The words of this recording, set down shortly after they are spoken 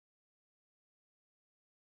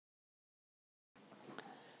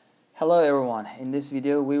Hello everyone, in this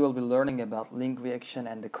video we will be learning about link reaction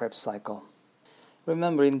and the Krebs cycle.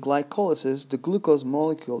 Remember, in glycolysis, the glucose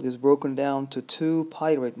molecule is broken down to two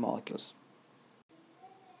pyruvate molecules.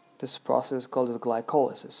 This process is called as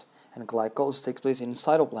glycolysis, and glycolysis takes place in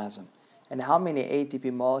cytoplasm. And how many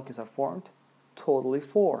ATP molecules are formed? Totally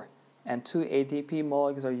 4. And 2 ATP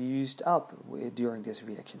molecules are used up during this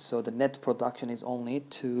reaction. So the net production is only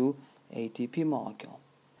 2 ATP molecules.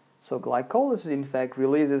 So glycolysis in fact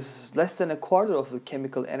releases less than a quarter of the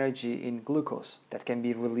chemical energy in glucose that can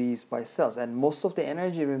be released by cells, and most of the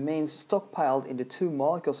energy remains stockpiled in the two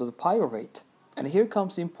molecules of the pyruvate. And here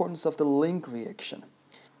comes the importance of the link reaction.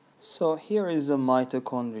 So here is the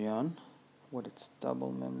mitochondrion with its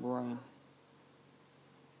double membrane.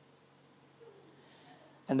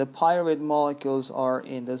 And the pyruvate molecules are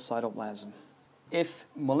in the cytoplasm. If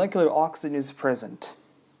molecular oxygen is present,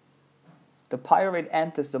 the pyruvate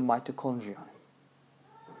enters the mitochondrion.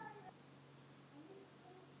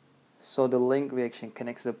 So the link reaction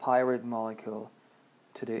connects the pyruvate molecule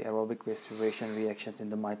to the aerobic respiration reactions in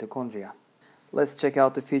the mitochondria. Let's check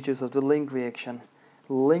out the features of the link reaction.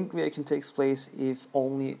 Link reaction takes place if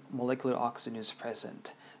only molecular oxygen is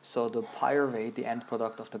present. So the pyruvate, the end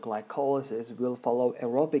product of the glycolysis, will follow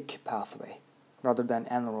aerobic pathway rather than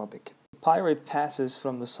anaerobic. Pyruvate passes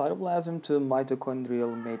from the cytoplasm to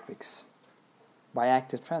mitochondrial matrix by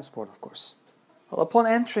active transport, of course. Well, upon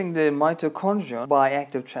entering the mitochondrion by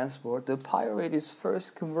active transport, the pyruvate is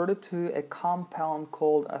first converted to a compound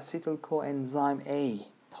called acetyl coenzyme A.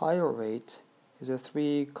 Pyruvate is a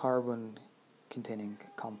 3-carbon containing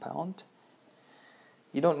compound.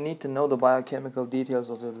 You don't need to know the biochemical details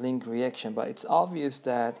of the link reaction, but it's obvious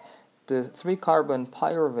that the 3-carbon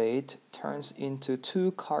pyruvate turns into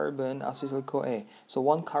 2-carbon acetyl-CoA. So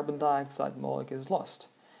 1 carbon dioxide molecule is lost.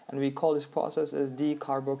 And we call this process as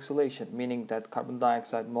decarboxylation, meaning that carbon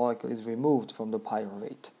dioxide molecule is removed from the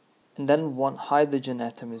pyruvate. And then 1 hydrogen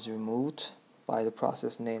atom is removed by the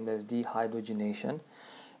process named as dehydrogenation,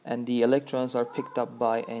 and the electrons are picked up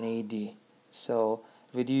by NAD. So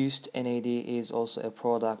reduced NAD is also a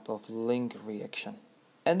product of link reaction.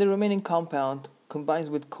 And the remaining compound combines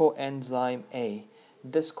with coenzyme A.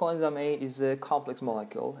 This coenzyme A is a complex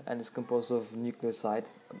molecule and is composed of nucleoside,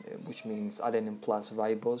 which means adenine plus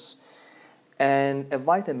ribose, and a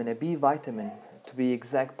vitamin, a B vitamin, to be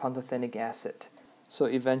exact, pantothenic acid. So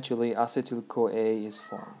eventually acetyl-CoA is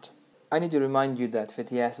formed. I need to remind you that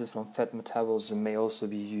fatty acids from fat metabolism may also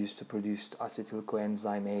be used to produce acetyl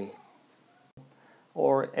coenzyme A.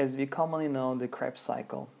 Or, as we commonly know, the Krebs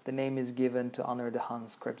cycle. The name is given to honor the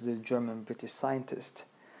Hans Krebs, the German-British scientist,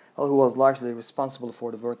 who was largely responsible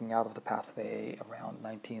for the working out of the pathway around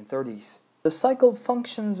 1930s. The cycle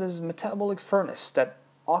functions as a metabolic furnace that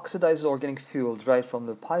oxidizes organic fuel derived from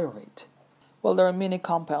the pyruvate. Well, there are many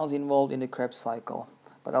compounds involved in the Krebs cycle,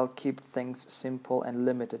 but I'll keep things simple and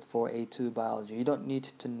limited for A2 biology. You don't need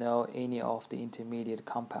to know any of the intermediate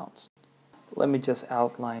compounds. Let me just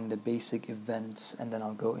outline the basic events and then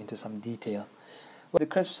I'll go into some detail. Well, the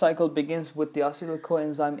Krebs cycle begins with the acetyl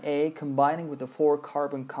coenzyme A combining with the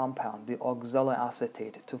 4-carbon compound, the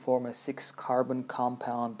oxaloacetate, to form a 6-carbon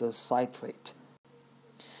compound, the citrate.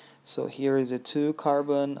 So here is a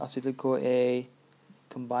 2-carbon acetyl-CoA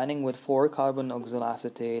combining with 4-carbon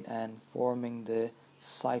oxaloacetate and forming the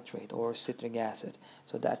citrate or citric acid.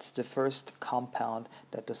 So that's the first compound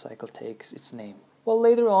that the cycle takes its name. Well,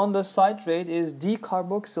 later on, the citrate is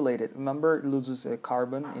decarboxylated. Remember, it loses a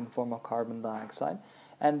carbon in form of carbon dioxide,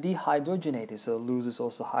 and dehydrogenated, so it loses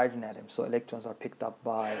also hydrogen atoms. So electrons are picked up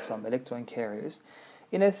by some electron carriers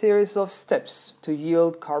in a series of steps to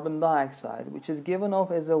yield carbon dioxide, which is given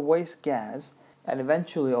off as a waste gas, and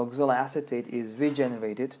eventually oxaloacetate is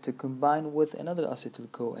regenerated to combine with another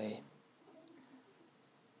acetyl-CoA.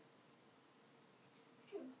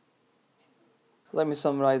 Let me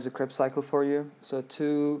summarize the Krebs cycle for you. So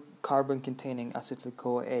 2-carbon containing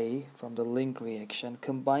acetyl-CoA from the link reaction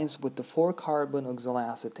combines with the 4-carbon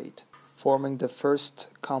oxaloacetate, forming the first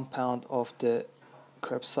compound of the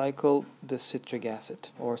Krebs cycle, the citric acid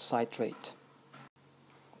or citrate,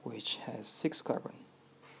 which has 6 carbon.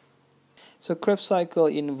 So Krebs cycle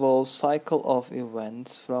involves cycle of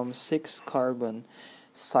events from 6-carbon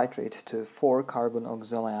citrate to 4-carbon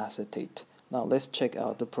oxaloacetate. Now let's check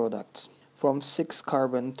out the products. From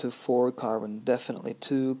 6-carbon to 4-carbon, definitely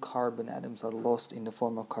 2 carbon atoms are lost in the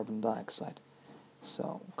form of carbon dioxide.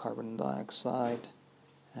 So carbon dioxide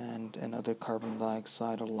and another carbon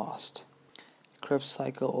dioxide are lost. Krebs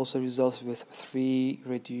cycle also results with 3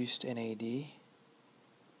 reduced NAD,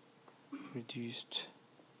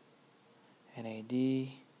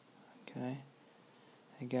 okay,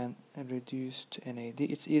 again reduced NAD.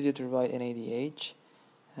 It's easier to write NADH,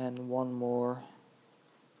 and one more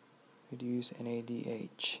reduce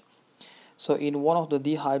NADH. So in one of the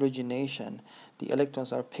dehydrogenation, the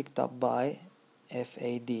electrons are picked up by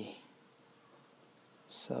FAD.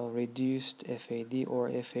 So reduced FAD or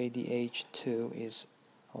FADH2 is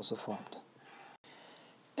also formed.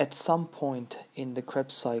 At some point in the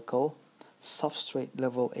Krebs cycle, substrate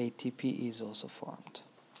level ATP is also formed.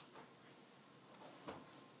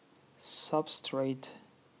 Substrate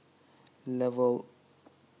level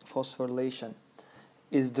phosphorylation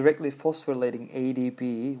is directly phosphorylating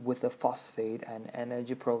ADP with a phosphate and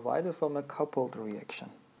energy provided from a coupled reaction.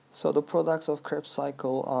 So the products of Krebs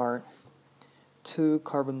cycle are 2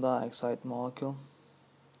 carbon dioxide molecule,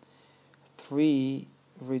 3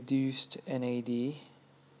 reduced NAD,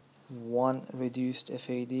 1 reduced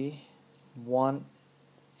FAD, 1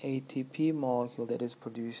 ATP molecule that is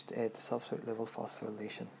produced at substrate level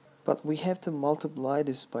phosphorylation. But we have to multiply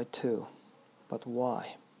this by 2. But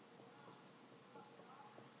why?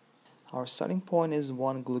 Our starting point is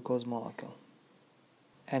 1 glucose molecule,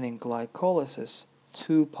 and in glycolysis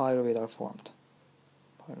 2 pyruvate are formed.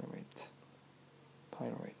 Pyruvate.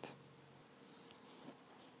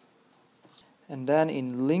 And then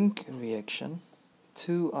in link reaction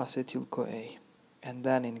 2 acetyl-CoA, and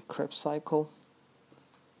then in Krebs cycle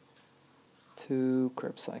 2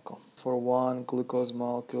 Krebs cycle. For 1 glucose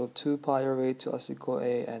molecule, 2 pyruvate, 2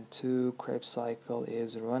 acetyl-CoA, and 2 Krebs cycle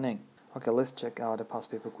is running. Okay, let's check out a past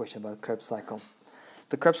paper question about Krebs cycle.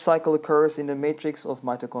 The Krebs cycle occurs in the matrix of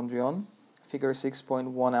mitochondrion. Figure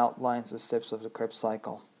 6.1 outlines the steps of the Krebs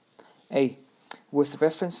cycle. A. With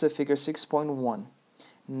reference to figure 6.1,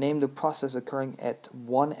 name the process occurring at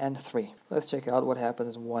 1 and 3. Let's check out what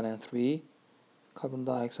happens in 1 and 3. Carbon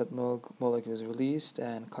dioxide molecule is released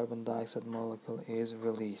and carbon dioxide molecule is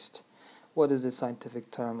released. What is the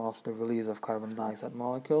scientific term of the release of carbon dioxide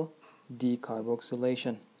molecule?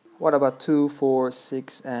 Decarboxylation. What about 2, 4,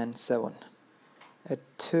 6, and 7? At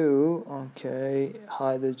 2, okay,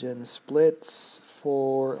 hydrogen splits,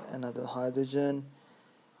 4, another hydrogen,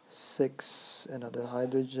 6, another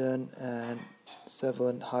hydrogen, and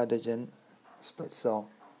 7, hydrogen splits. So,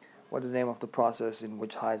 what is the name of the process in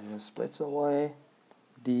which hydrogen splits away?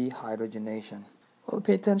 Dehydrogenation. Well,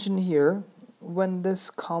 pay attention here. When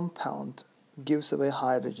this compound gives away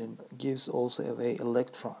hydrogen, gives also away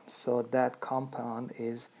electrons. So that compound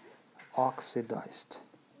is oxidized.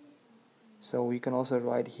 So we can also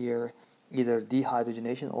write here either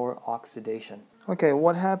dehydrogenation or oxidation. Okay,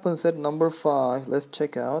 what happens at number 5? Let's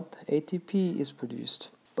check out. ATP is produced.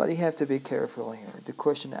 But you have to be careful here. The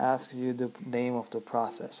question asks you the name of the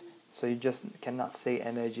process. So you just cannot say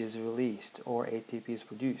energy is released or ATP is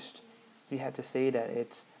produced. You have to say that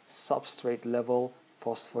it's substrate level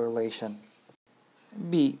phosphorylation.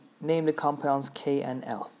 B. Name the compounds K and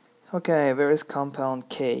L. Okay, where is compound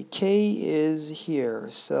K? K is here,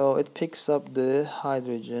 so it picks up the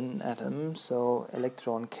hydrogen atom, so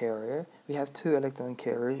electron carrier. We have 2 electron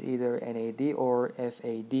carriers, either NAD or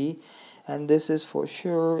FAD, and this is for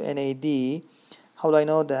sure NAD. How do I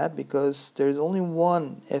know that? Because there is only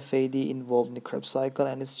 1 FAD involved in the Krebs cycle,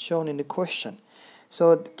 and it's shown in the question.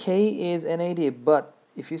 So K is NAD, but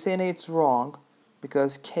if you say NAD, it's wrong,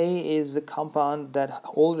 because K is the compound that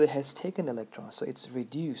already has taken electrons, so it's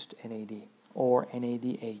reduced NAD or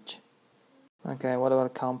NADH. Okay, what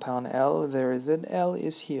about compound L? Where is it? L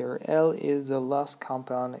is here. L is the last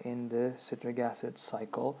compound in the citric acid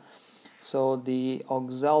cycle. So the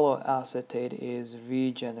oxaloacetate is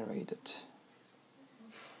regenerated.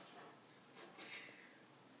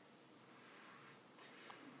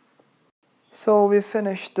 So we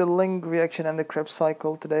finished the link reaction and the Krebs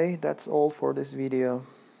cycle today. That's all for this video.